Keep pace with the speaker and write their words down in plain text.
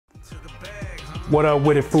What up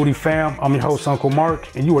with it, Foodie fam? I'm your host, Uncle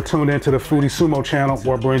Mark, and you are tuned into the Foodie Sumo channel,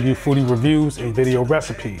 where I bring you foodie reviews and video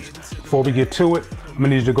recipes. Before we get to it, I'm gonna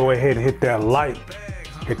need you to go ahead and hit that like,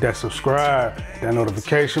 hit that subscribe, that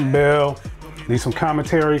notification bell, leave some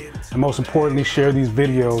commentary, and most importantly, share these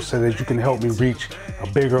videos so that you can help me reach a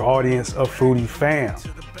bigger audience of foodie fam.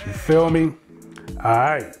 You feel me? All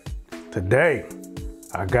right, today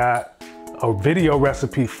I got a video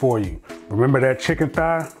recipe for you. Remember that chicken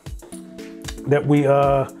thigh that we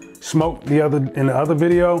smoked in the other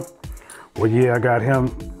video? Well, yeah, I got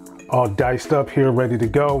him all diced up here, ready to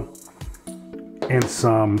go, and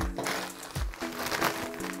some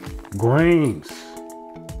greens.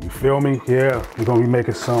 You feel me? Yeah, we're gonna be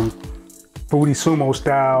making some Foodie Sumo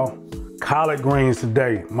style collard greens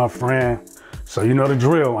today, my friend. So you know the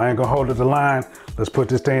drill. I ain't gonna hold up the line. Let's put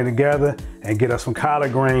this thing together and get us some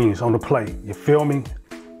collard greens on the plate. You feel me?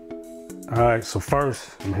 All right, so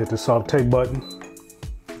first, I'm gonna hit the saute button,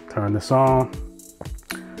 turn this on.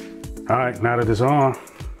 All right, now that it's on,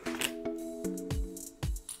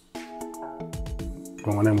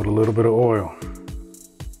 going in with a little bit of oil.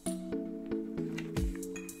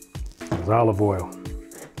 There's olive oil.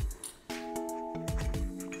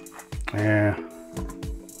 And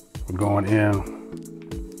we're going in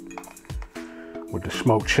with the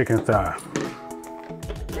smoked chicken thigh.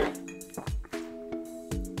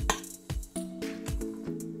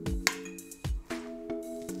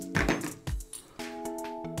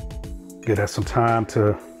 Give that some time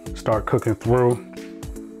to start cooking through,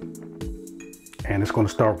 and it's going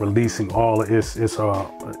to start releasing all of its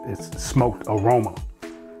smoked aroma.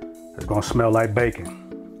 It's going to smell like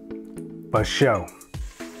bacon, but show.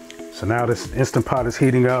 So now this Instant Pot is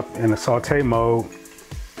heating up in the saute mode,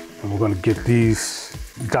 and we're going to get these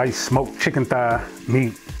diced smoked chicken thigh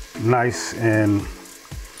meat nice and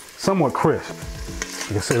somewhat crisp.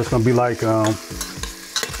 Like I said, it's going to be like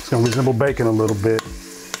it's going to resemble bacon a little bit.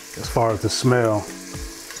 As far as the smell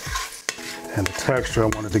and the texture, I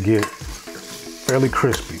wanted to get fairly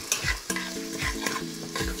crispy.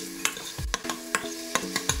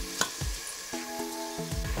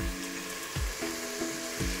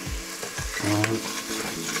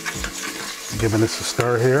 Giving this a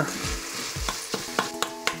stir here.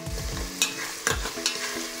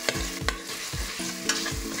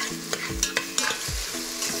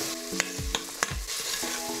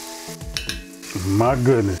 My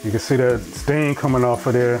goodness, you can see that steam coming off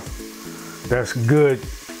of there. That's good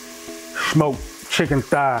smoked chicken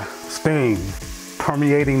thigh steam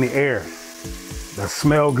permeating the air. That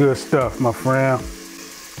smell good stuff, my friend.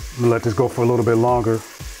 I'm gonna let this go for a little bit longer.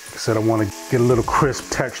 Like I said, I want to get a little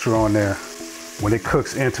crisp texture on there. When it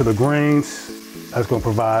cooks into the greens, that's gonna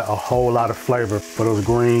provide a whole lot of flavor for those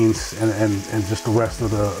greens and just the rest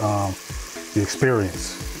of the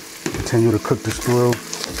experience. Continue to cook this through.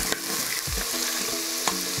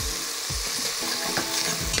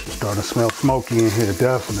 Starting to smell smoky in here,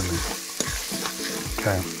 definitely.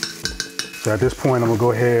 Okay, so at this point, I'm gonna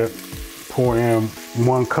go ahead, pour in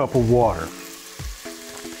 1 cup of water.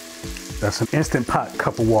 That's an Instant Pot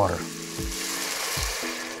cup of water.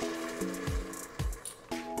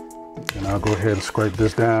 And I'll go ahead and scrape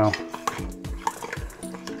this down.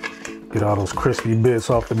 Get all those crispy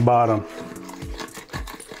bits off the bottom.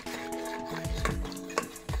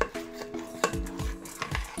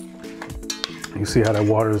 You see how that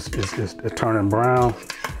water is turning brown?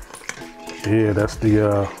 Yeah, that's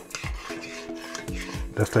that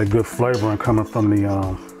good flavoring coming from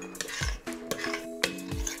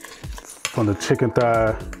the chicken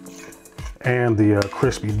thigh and the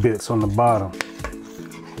crispy bits on the bottom.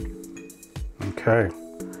 Okay,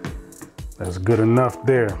 that's good enough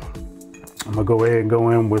there. I'm gonna go ahead and go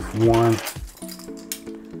in with 1.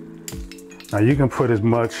 Now you can put as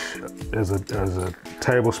much as a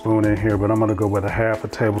tablespoon in here, but I'm gonna go with a 1/2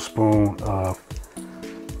 tablespoon of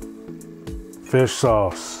fish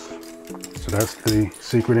sauce. So that's the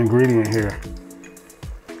secret ingredient here.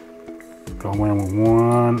 Go in with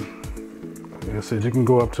 1. Like I said, you can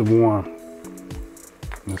go up to 1.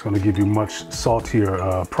 And it's gonna give you much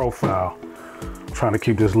saltier profile. I'm trying to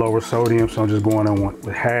keep this lower sodium, so I'm just going in with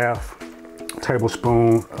 1/2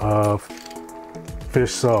 tablespoon of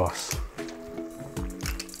fish sauce.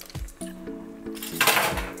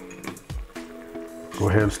 Go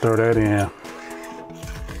ahead and stir that in.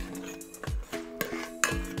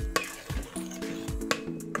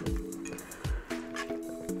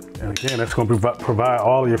 And again, that's going to provide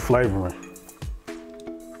all of your flavoring.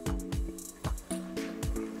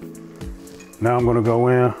 Now I'm going to go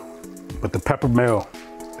in with the pepper mill,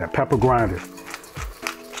 that pepper grinder.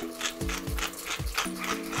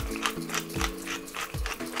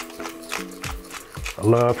 I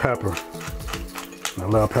love pepper. I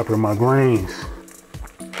love pepper in my greens.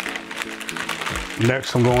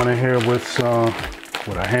 Next, I'm going in here with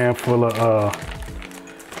a handful of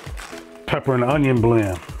pepper and onion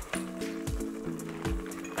blend.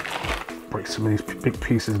 Break some of these big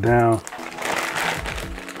pieces down.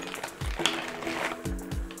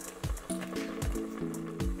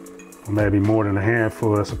 Maybe more than a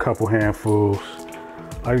handful, that's a couple handfuls.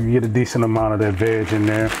 I can get a decent amount of that veg in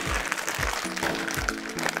there.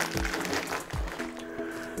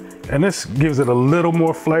 And this gives it a little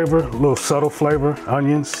more flavor, a little subtle flavor.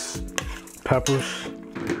 Onions, peppers.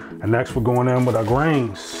 And next we're going in with our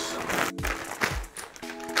greens.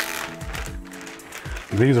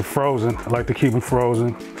 These are frozen. I like to keep them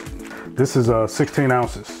frozen. This is 16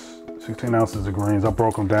 ounces. 16 ounces of greens. I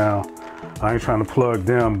broke them down. I ain't trying to plug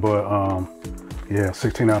them, but yeah,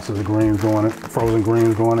 16 ounces of greens going in, frozen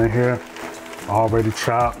greens going in here. Already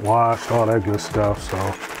chopped, washed, all that good stuff. So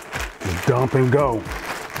just dump and go.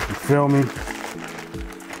 You feel me?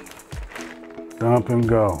 Dump and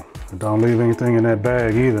go. And don't leave anything in that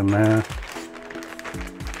bag either, man.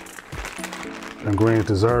 Them greens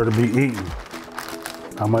deserve to be eaten.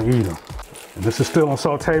 I'm gonna eat them. And this is still on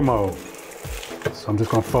saute mode. So I'm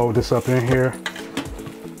just gonna fold this up in here,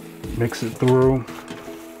 mix it through.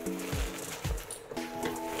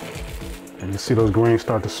 And you see those greens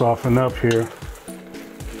start to soften up here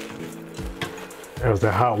as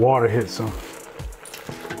the hot water hits them.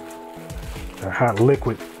 That hot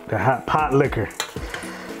liquid, that hot pot liquor.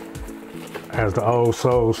 As the old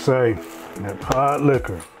souls say, that pot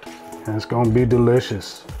liquor. And it's gonna be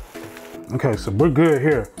delicious. Okay, so we're good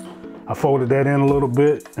here. I folded that in a little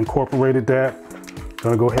bit, incorporated that.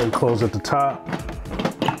 Gonna go ahead and close at the top.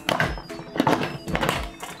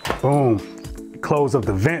 Boom. Close up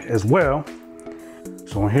the vent as well.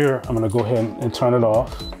 So in here, I'm gonna go ahead and turn it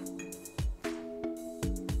off.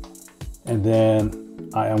 And then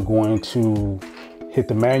I am going to hit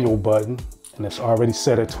the manual button, and it's already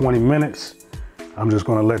set at 20 minutes. I'm just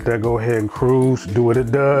gonna let that go ahead and cruise, do what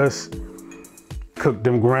it does. Cook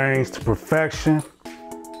them grains to perfection.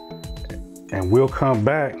 And we'll come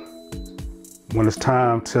back when it's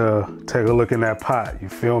time to take a look in that pot, you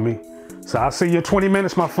feel me? So I'll see you in 20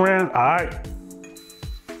 minutes, my friend, all right?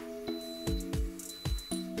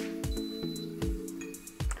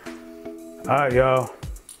 All right, y'all,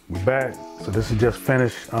 we're back. So this is just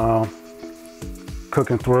finished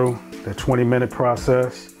cooking through the 20-minute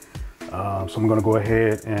process. So I'm gonna go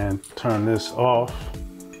ahead and turn this off,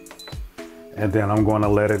 and then I'm gonna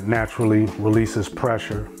let it naturally release its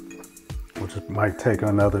pressure, which might take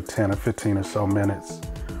another 10 or 15 or so minutes.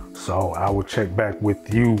 So I will check back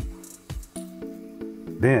with you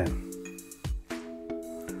then.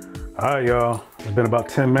 All right, y'all, it's been about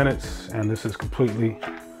 10 minutes and this is completely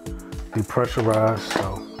depressurized.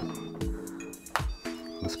 So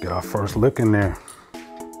let's get our first lick in there.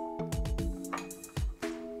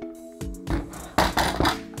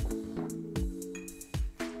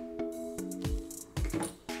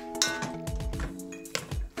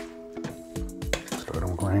 Start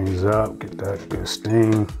them grains up, get that good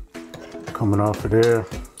steam coming off of there.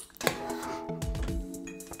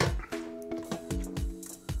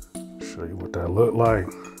 Show you what that looked like.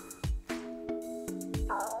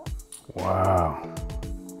 Wow.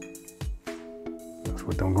 That's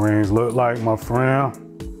what them greens look like, my friend.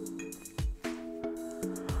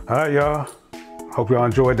 All right, y'all. Hope y'all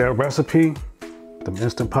enjoyed that recipe. Them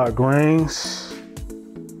Instant Pot greens.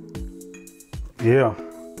 Yeah.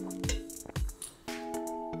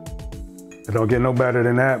 It don't get no better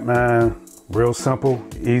than that, man. Real simple,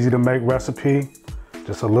 easy to make recipe.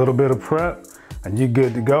 Just a little bit of prep and you're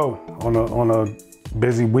good to go on a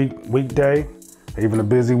busy weekday, even a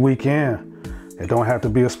busy weekend. It don't have to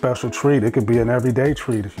be a special treat. It could be an everyday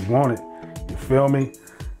treat if you want it. You feel me?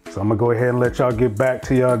 So I'm gonna go ahead and let y'all get back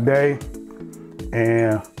to your day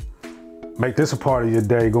and make this a part of your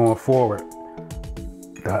day going forward.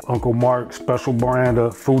 Got Uncle Mark special brand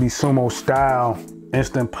of Foodie Sumo style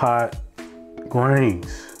Instant Pot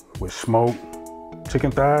greens with smoked chicken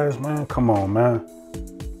thighs, man. Come on, man.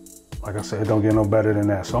 Like I said, it don't get no better than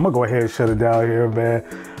that. So I'm gonna go ahead and shut it down here, man.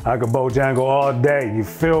 I could Bojangle all day, you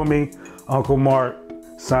feel me? Uncle Mark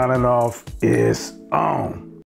signing off is on.